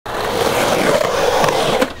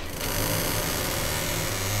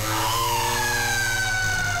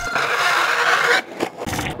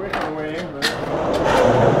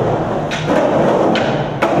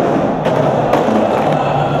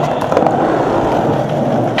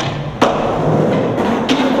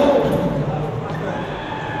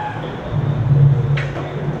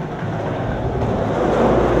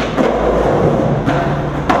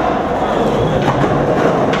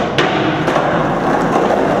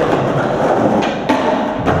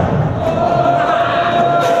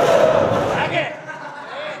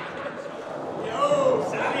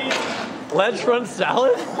veg front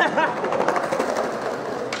salad?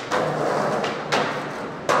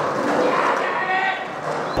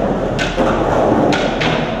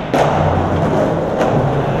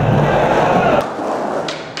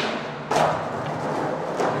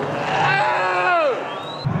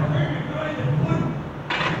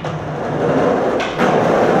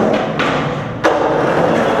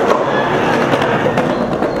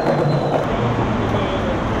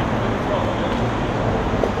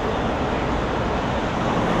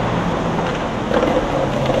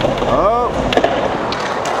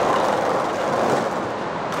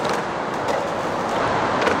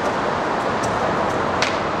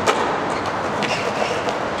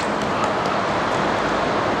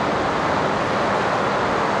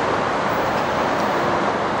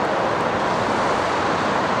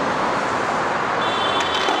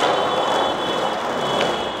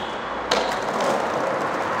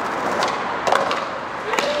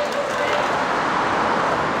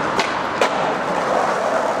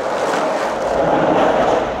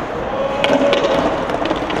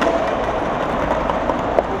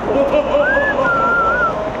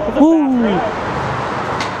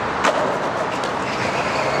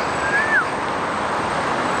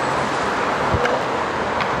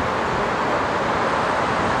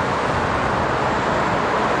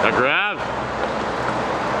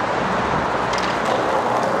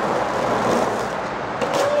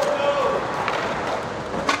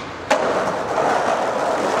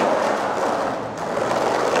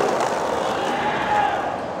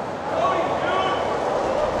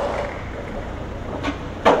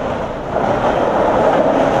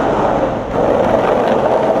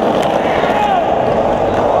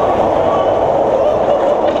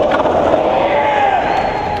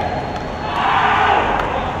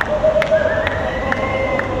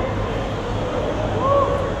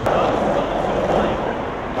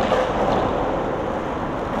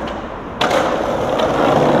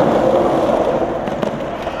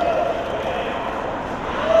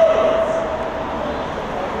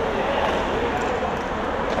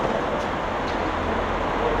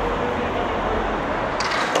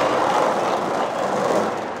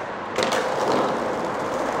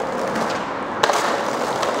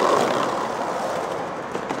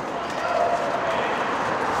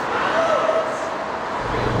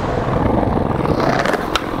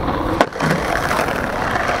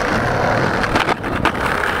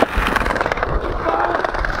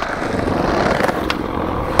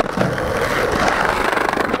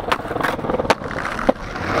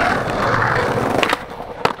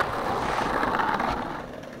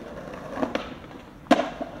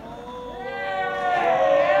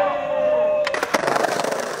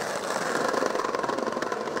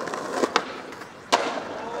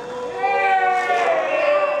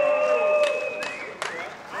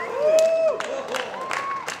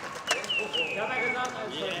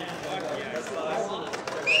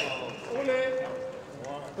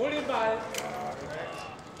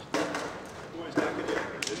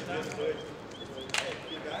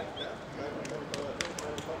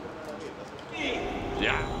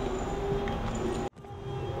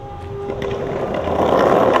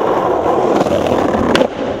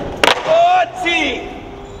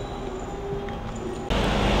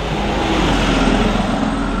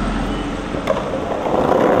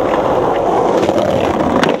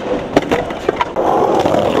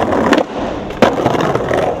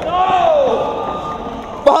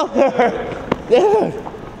 Dude,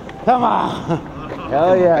 come on.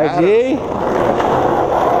 Hell yeah, G.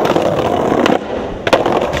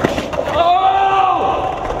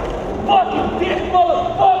 Oh! Fucking dick,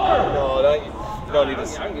 motherfucker! No, you don't need to.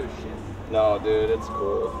 I don't give a shit. No, dude, it's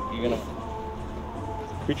cool. You gonna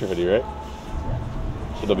Creature hoodie, right?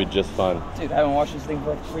 So they'll be just fine. Dude, I haven't washed this thing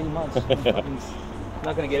for like 3 months. I'm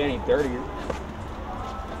not gonna get any dirtier.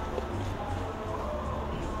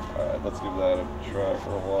 Alright, let's give that a try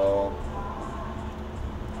for a while.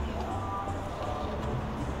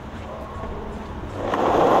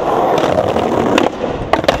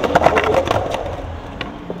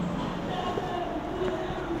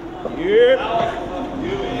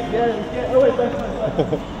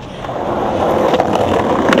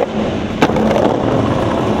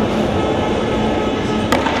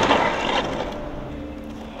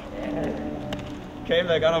 Came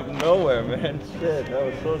like out of nowhere, man. Shit, that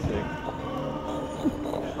was so sick.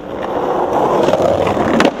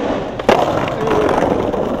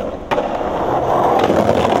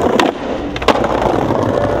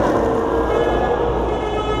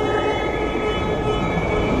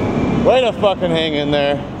 Way to fucking hang in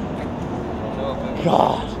there.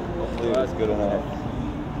 God. Hopefully that's good enough.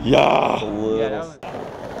 Yeah. Yeah, that was...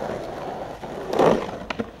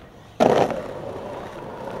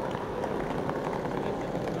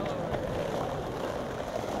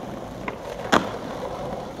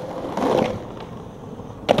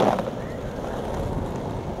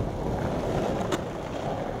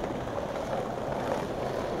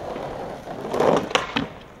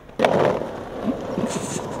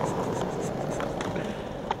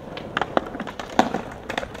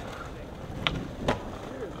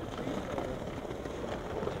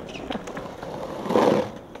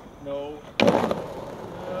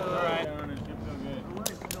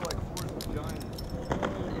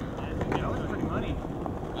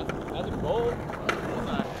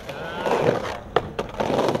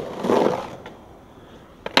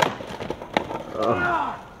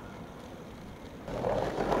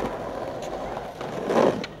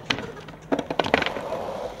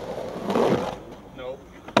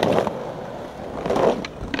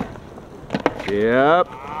 Yep.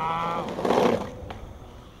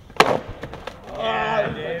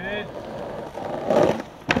 Yeah, David.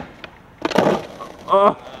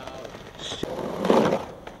 Oh.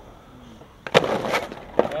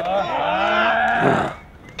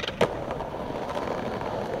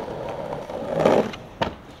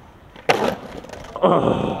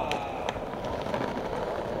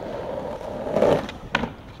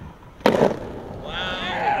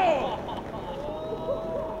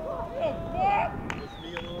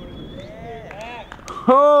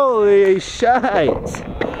 Holy shite!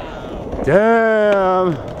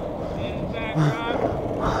 Damn!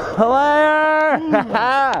 Player!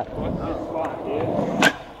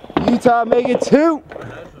 Utah make it 2!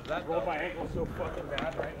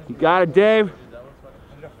 You got it, Dave.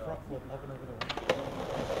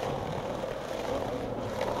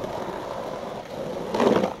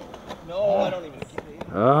 No, I don't even get it.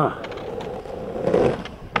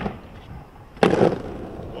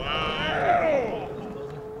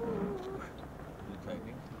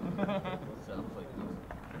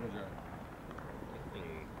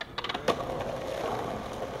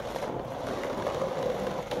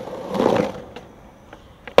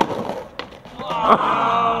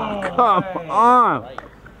 Come on!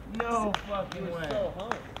 No fucking way.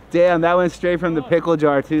 Damn, that went straight from the pickle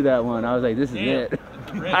jar to that one. I was like, this is it.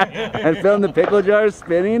 I filmed the pickle jar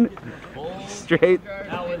spinning straight.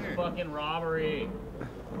 That was fucking robbery.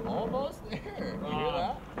 Almost there. You hear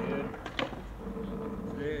that? Dude.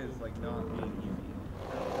 Today is like not being easy.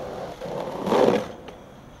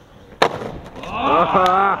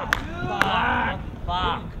 Fuck.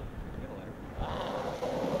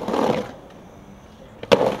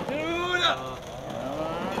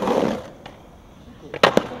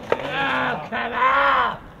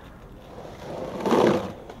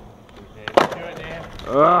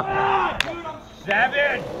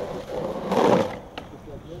 Savage!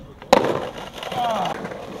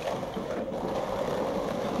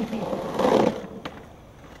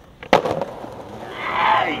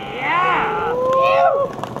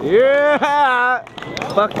 Yeah!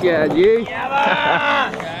 Fuck yeah, G! Yeah,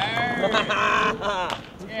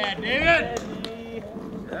 David!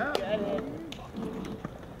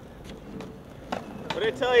 What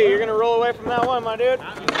did I tell you? You're gonna roll away from that one, my dude.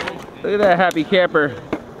 Look at that happy camper.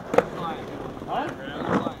 Huh?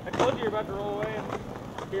 I told you you're about to roll away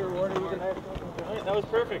and be rewarded with a nice fucking. That was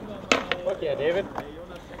perfect. Fuck yeah, David.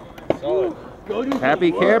 Solid.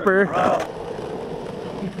 Happy camper.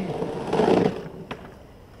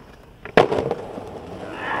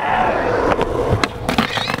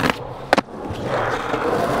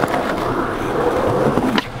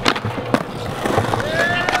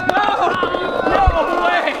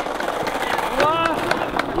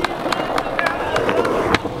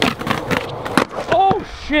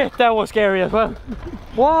 Shit, that was scary as well.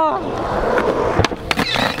 Wow.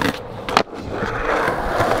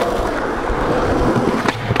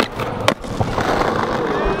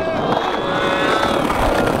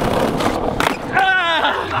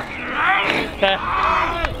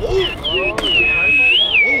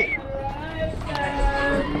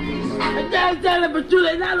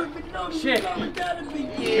 Shit.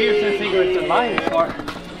 Beers and cigarettes and mine for.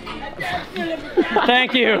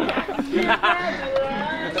 Thank you.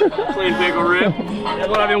 Plain bagel rib. That's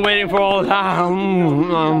what I've been waiting for all the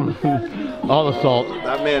time. All the salt.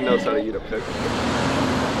 That man knows how to eat a pickle.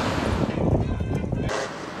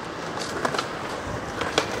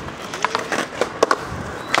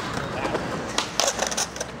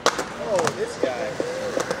 Oh, this guy.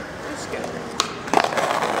 This guy.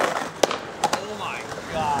 Oh my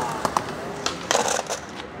god.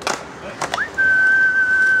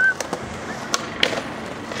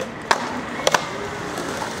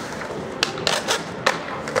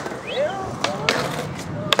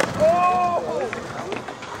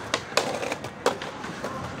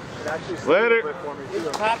 Later. He's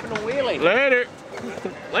popping a wheelie. Later.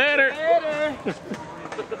 Later.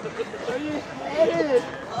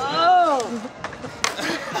 Oh!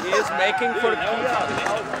 He is making for the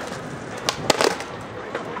kiosk.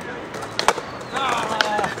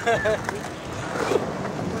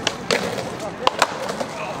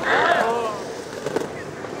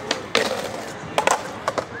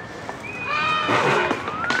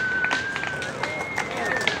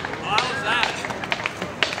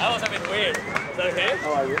 That was a bit weird. Is that okay?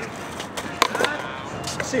 Oh, are you?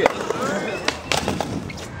 See it.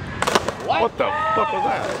 What the fuck was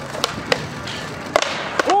that?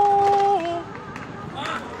 Oh!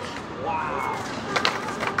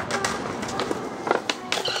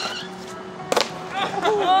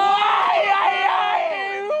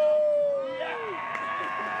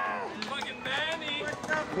 Fucking man!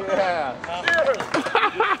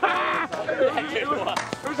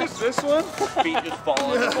 feet just fall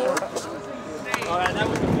on the floor. Alright, that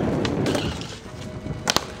was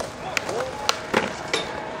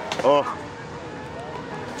Oh.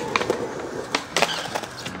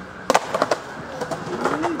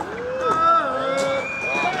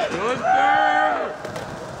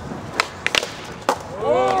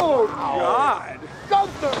 Oh, God.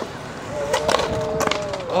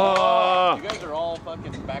 Oh. You guys are all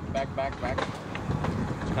fucking back.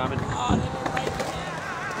 It's coming.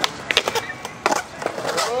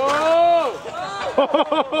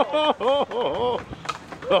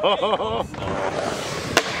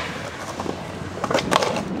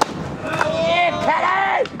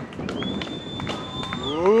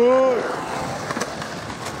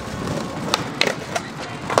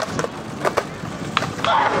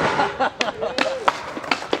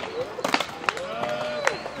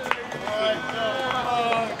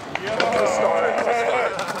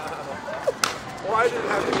 Why did it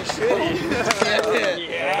have to be shitty?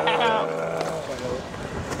 Yeah.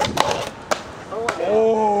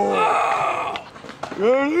 Oh.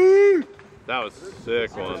 That was a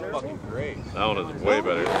sick one. That's fucking great. That one is way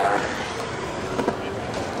better.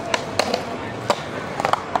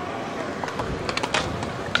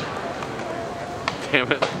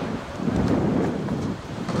 Damn it.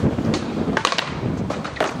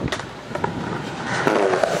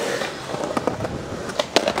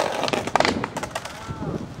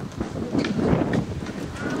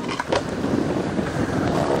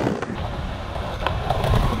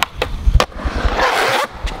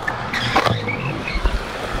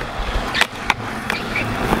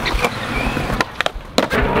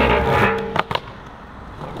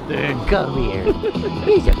 Come here.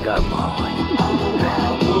 He's a good boy.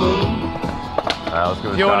 Alright, let's go.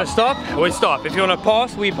 If you want to stop, we stop. If you want to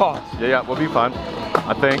pause, we pause. Yeah, we'll be fine.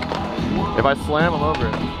 I think. If I slam, I'm over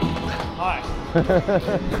it. Alright.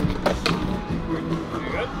 You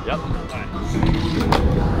good? Yep.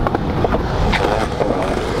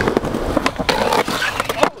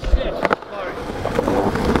 Oh shit. Sorry.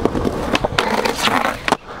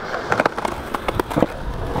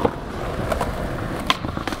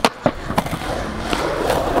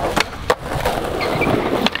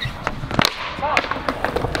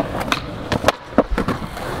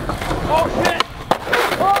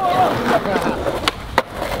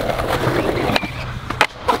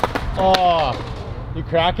 Oh, you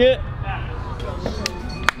crack it?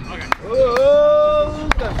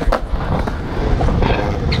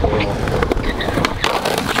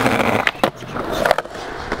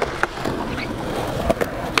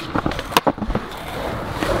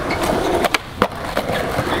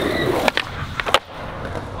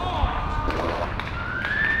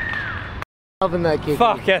 Loving that kick.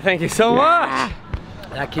 Fuck yeah, thank you so much.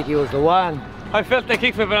 That kicky was the one. I felt the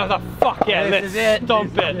kickflip and I thought, fuck yeah, let's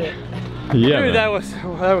stomp it. Yeah. Dude, that was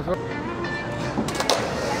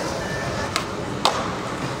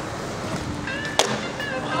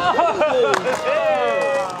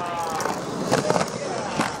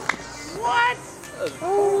What?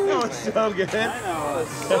 That was so good. I know. It was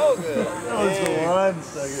so good. That was the one.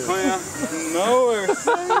 So good. Nowhere.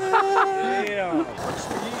 Yeah.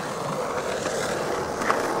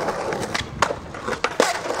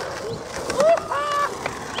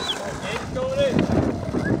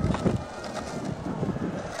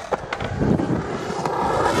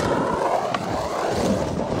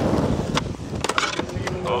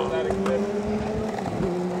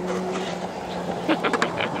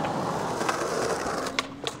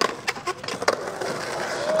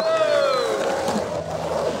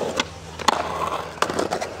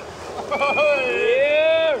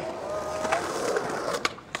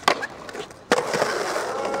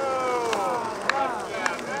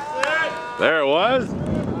 There it was.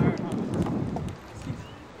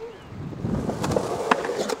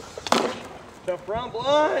 Tough round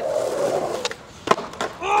blunt.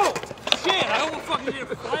 Oh shit! I almost fucking did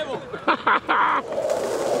a 5-0.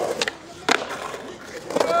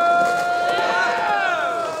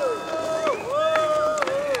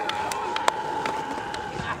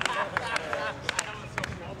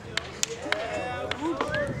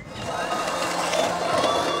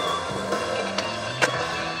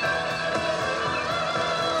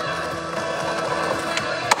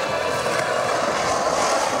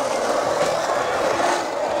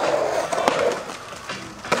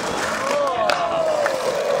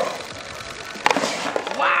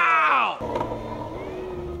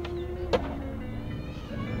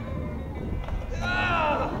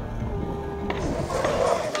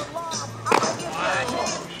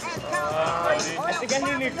 I think I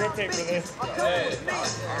need a new grip tape for this.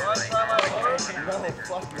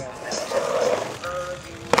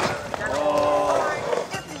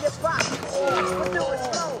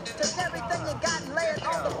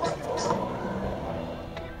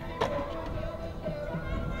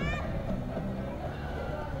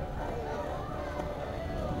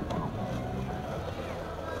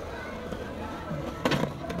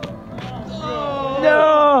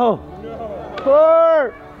 No!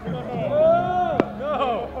 Poor!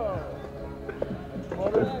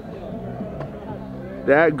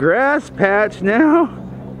 That grass patch now.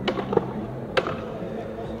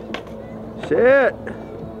 Shit.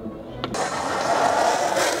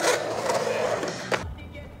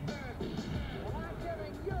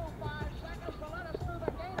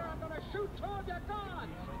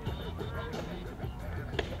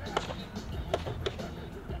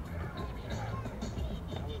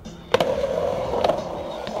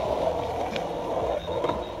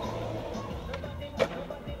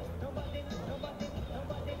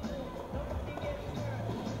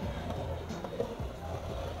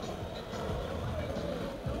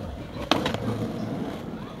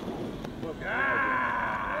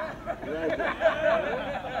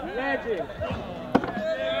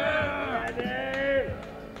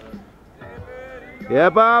 Yeah,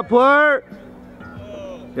 Bob Plurt.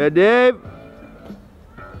 Yeah, Dave.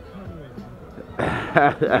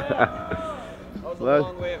 That was a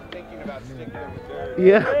long way of thinking about sticking them with dirt.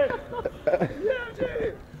 Yeah.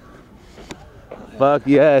 Fuck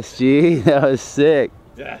yes, G. That was sick.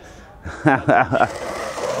 Yes.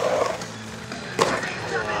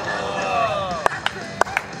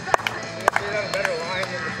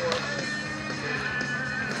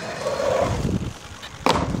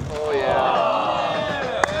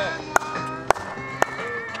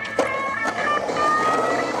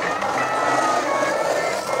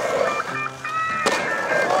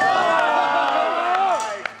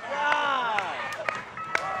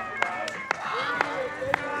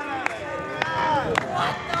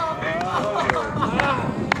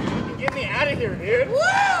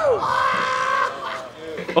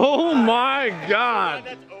 Oh my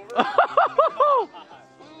god!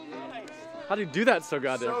 How do you do that so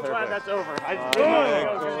goddamn perfect? So glad that's over. I just didn't know it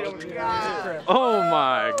was gonna be Oh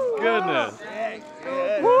my goodness!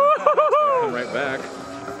 Come right back.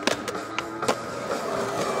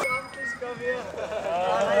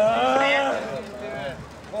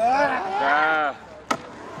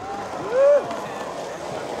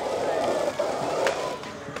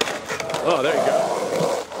 Oh, there you go.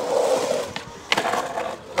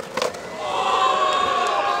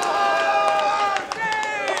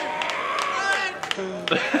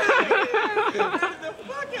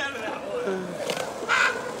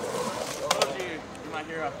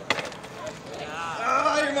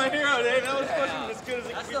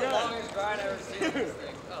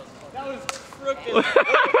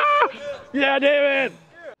 Yeah, David!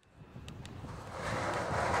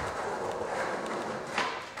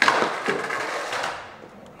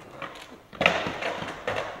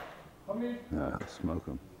 No, smoke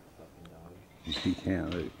him. He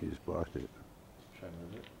can't. He just blocked it. Try to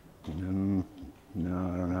move it.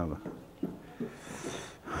 No, I don't have a...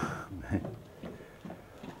 Man.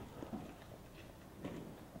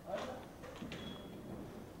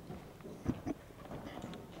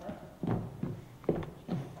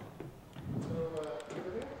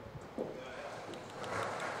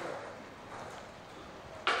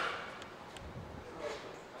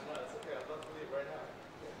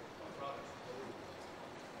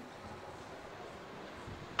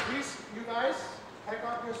 You guys, pack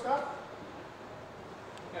up your stuff.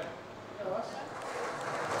 Yeah. Tell us.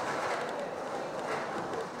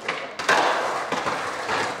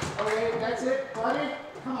 Okay, that's it, buddy.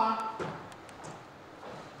 Come on.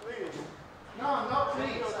 Please. No,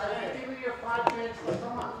 please. I give you your 5 minutes.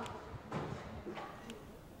 Come on.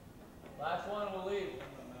 Last one, we'll leave.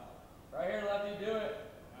 Right here, Lefty, do it.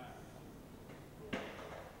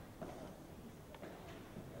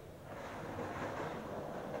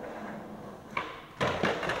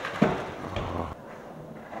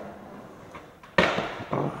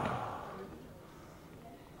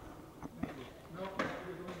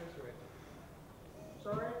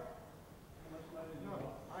 Sorry? No,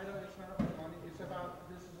 I don't, it's not about money. It's about,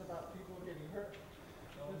 this is about people getting hurt.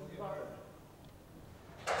 This is about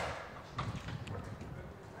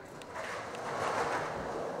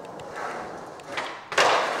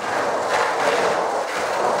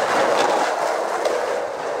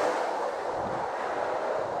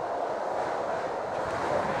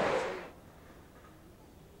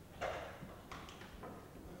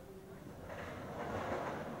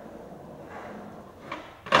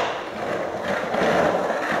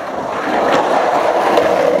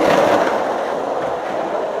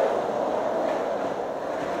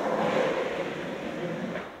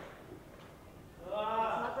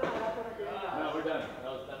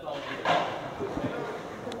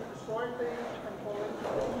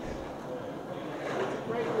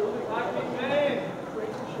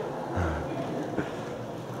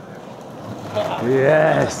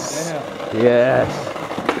Yes. Yes.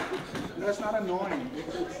 That's not annoying.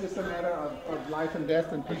 It's just a matter of life and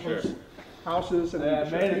death and people's houses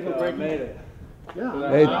and people breaking. Made it. Yeah,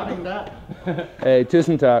 Hey. having that. Hey,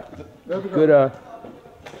 tusen tack. Good.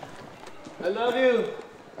 I love you.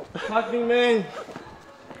 Fucking man.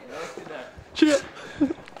 Shit.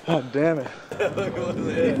 Oh, damn it.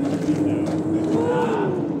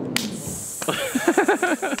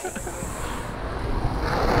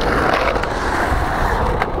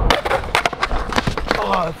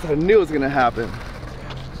 Oh, that's what I knew was gonna happen.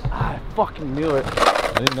 I fucking knew it.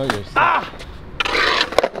 I didn't know you were sick.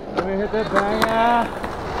 Let me hit that banger.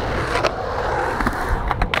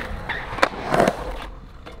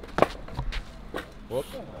 Whoop.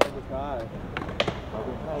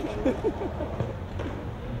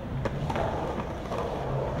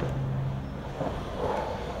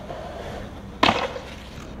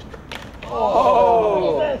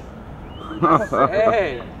 Oh!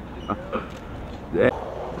 Hey!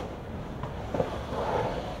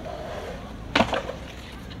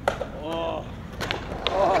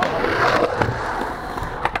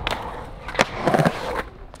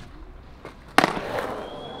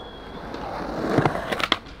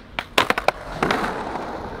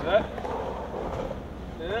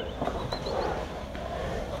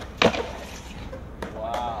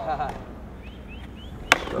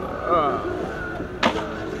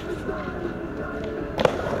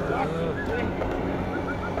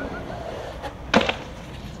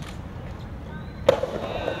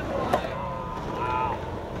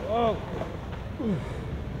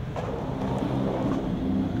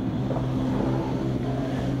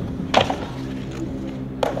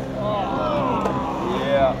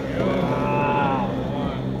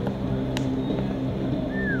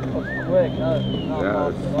 Quick,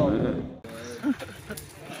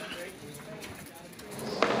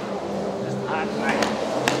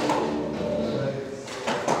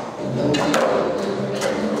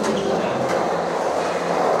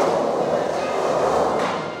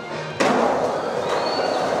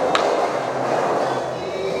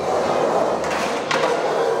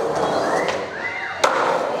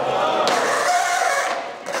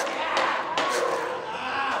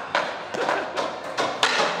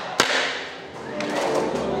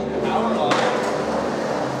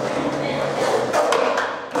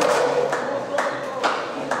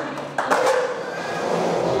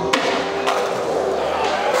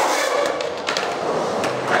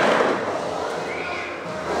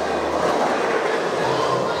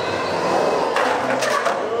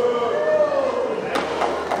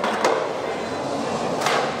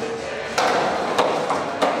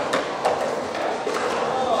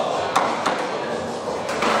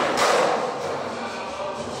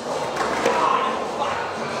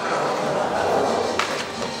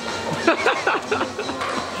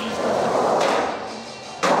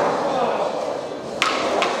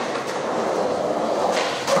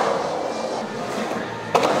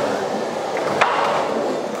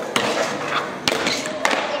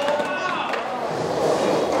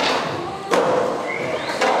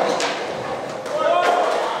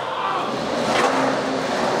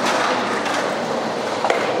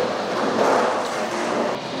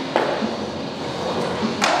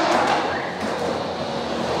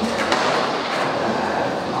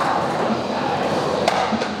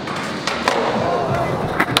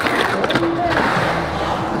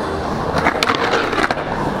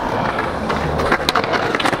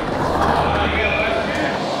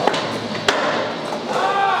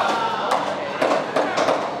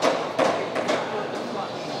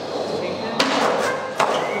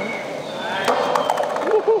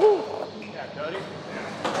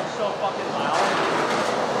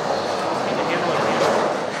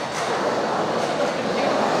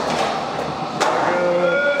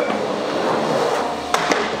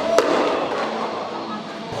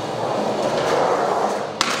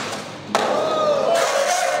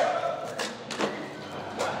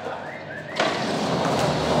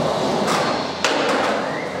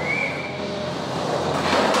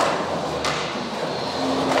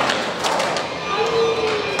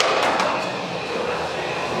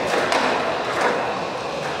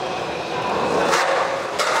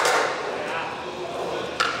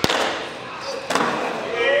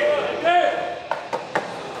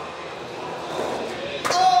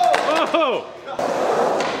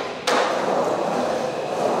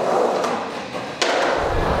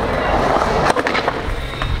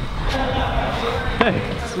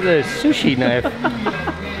 It's a sushi knife.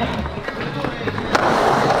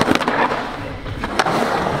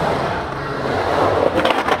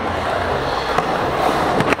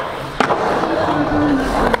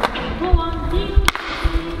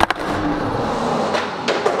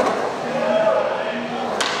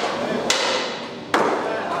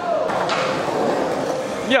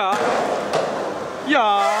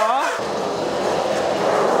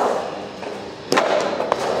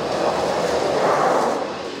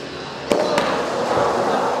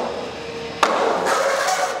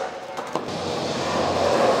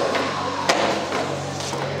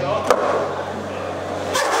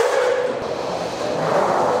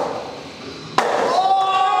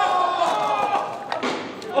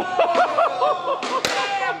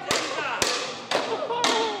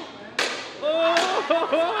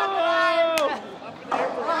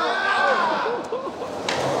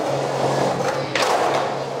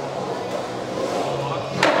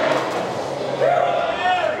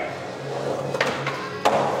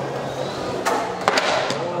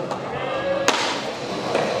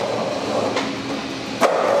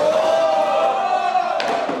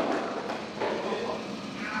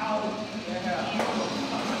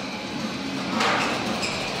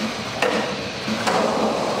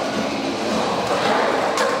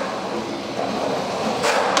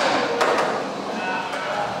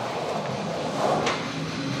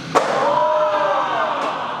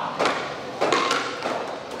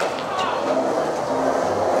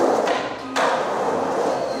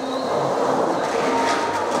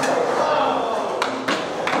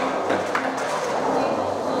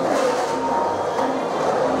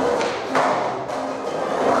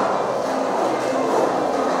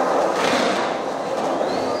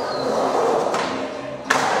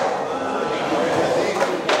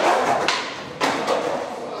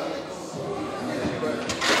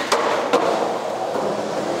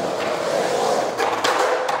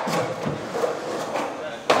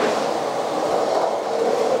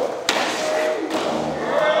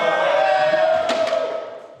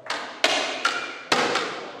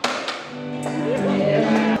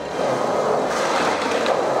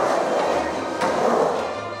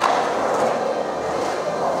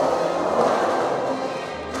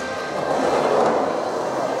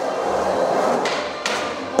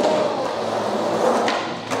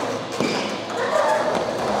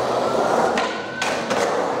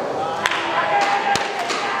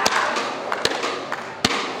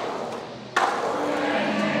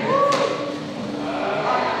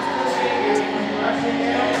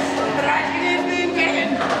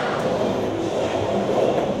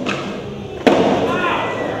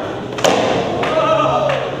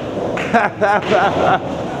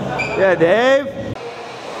 Yeah, Dave.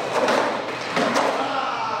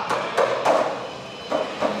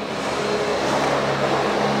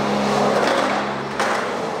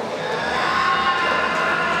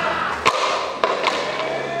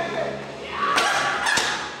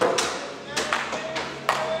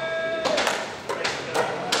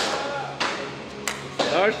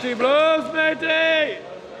 Thirsty blues, matey!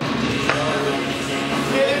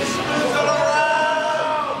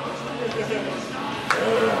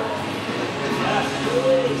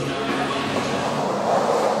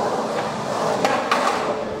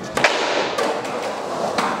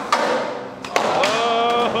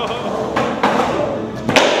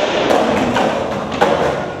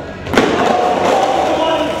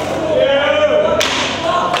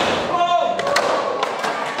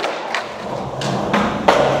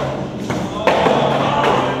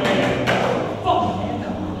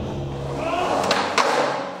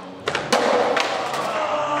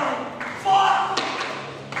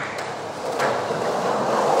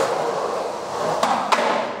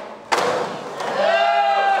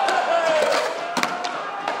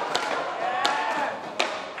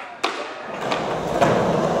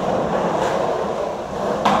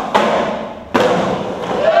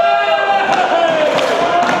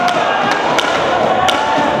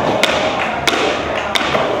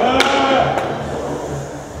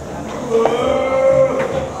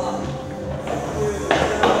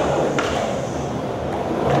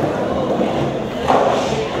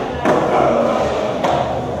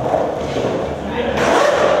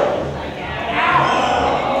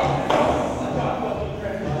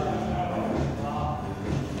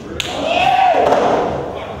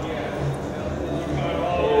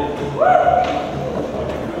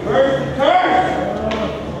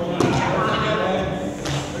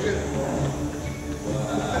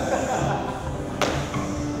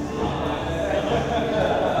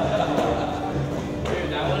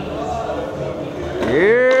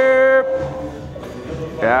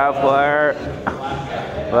 Yeah, player.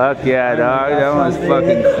 Fuck yeah, dog. That one's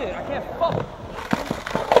fucking.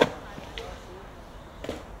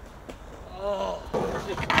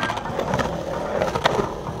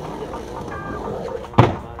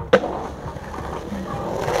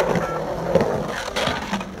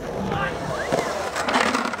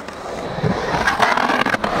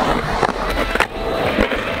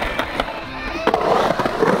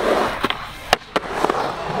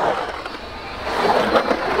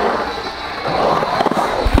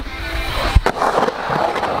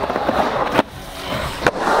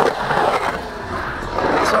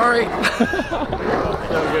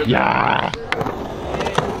 Yeah.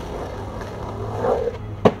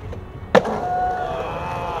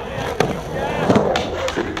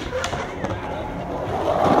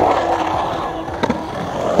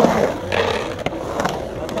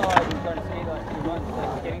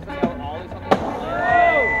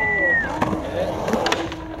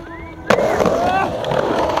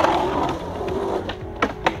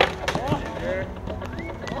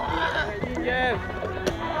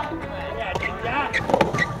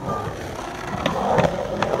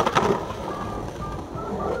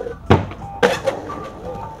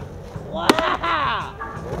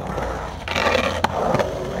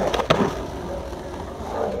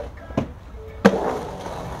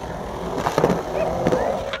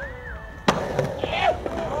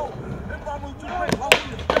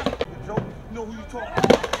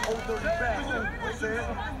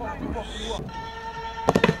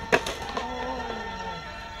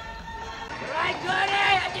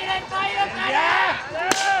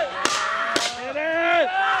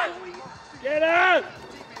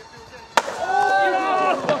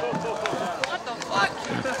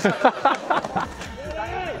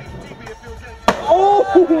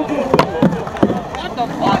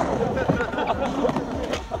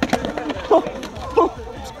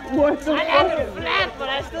 I landed flat, but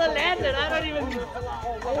I still landed. I don't even. I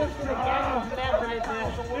went for the gas flat right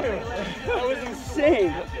there. That was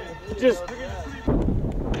insane. Just.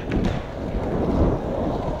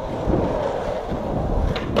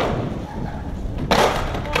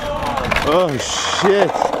 Oh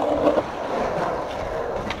shit.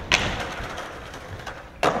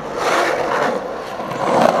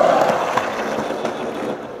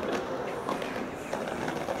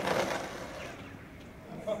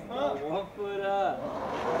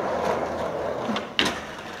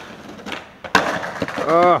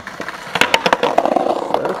 Oh.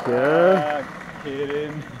 Okay. Hit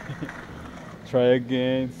him. Try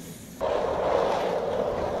again.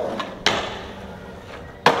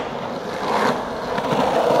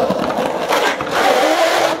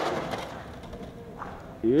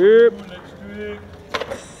 Yep.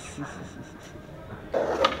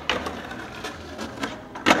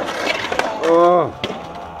 Oh.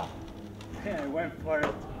 Yeah, I went for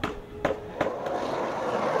it.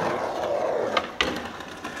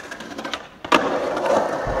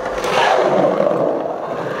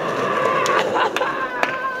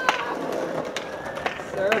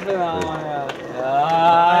 Surfing on my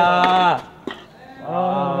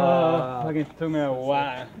fucking took me a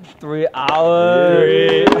while. 3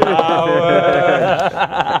 hours. 3 hours.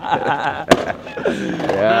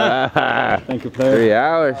 Yeah. Thank you, player. 3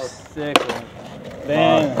 hours. That was sick, man.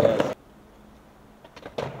 Damn.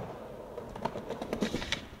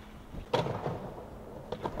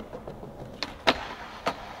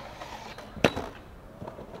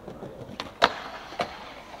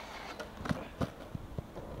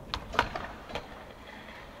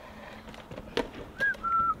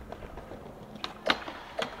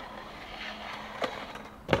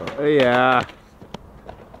 Oh, yeah.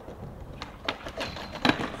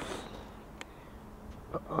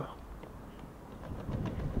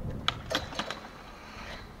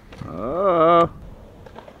 Oh.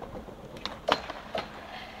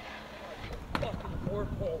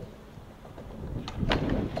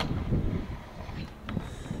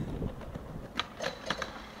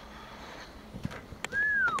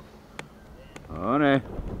 On it.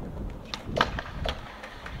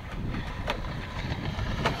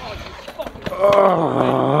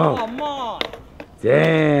 Oh, come on!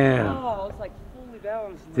 Damn. Oh, it's like fully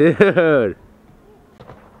balanced. Dude.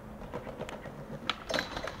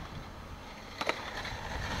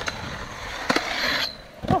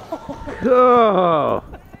 Oh.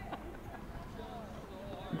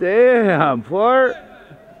 Damn, Port.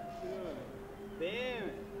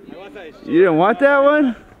 Damn it. You didn't want that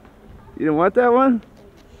one? You didn't want that one?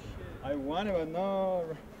 I want it, but no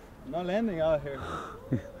landing out here.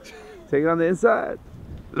 Take it on the inside.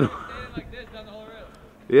 Like this down the whole road.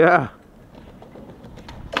 Yeah.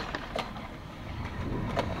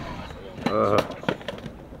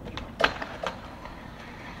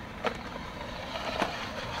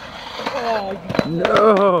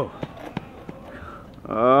 No.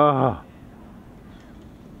 Oh.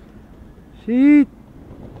 Shit.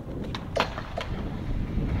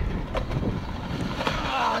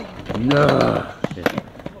 No.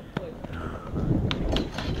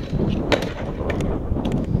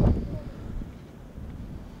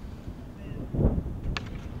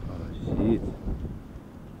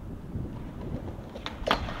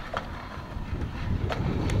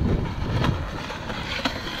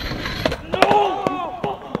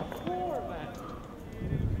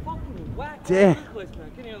 Damn.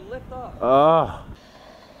 Can you lift off? Oh.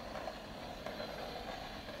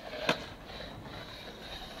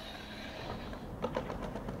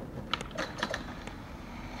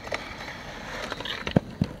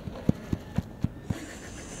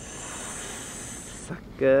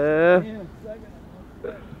 Sucker.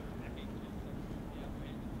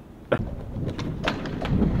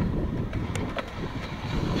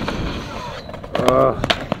 Oh.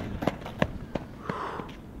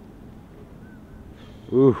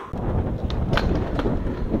 Ooh.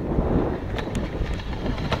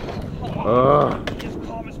 Oh. As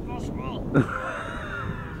calm as possible.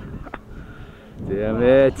 Damn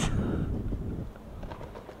it.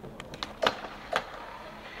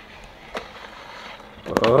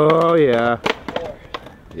 Oh yeah.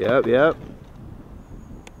 Yep, yep.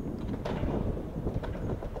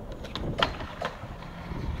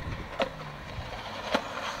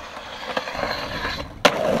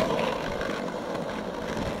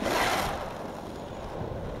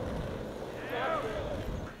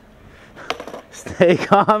 Stay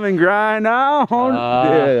calm and grind on.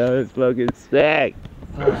 Yeah, that was fucking sick.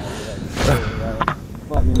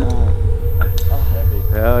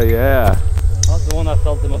 Hell yeah. That was the one I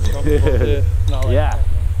felt the most comfortable too. Not like yeah.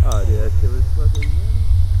 Oh, dude, that shit was fucking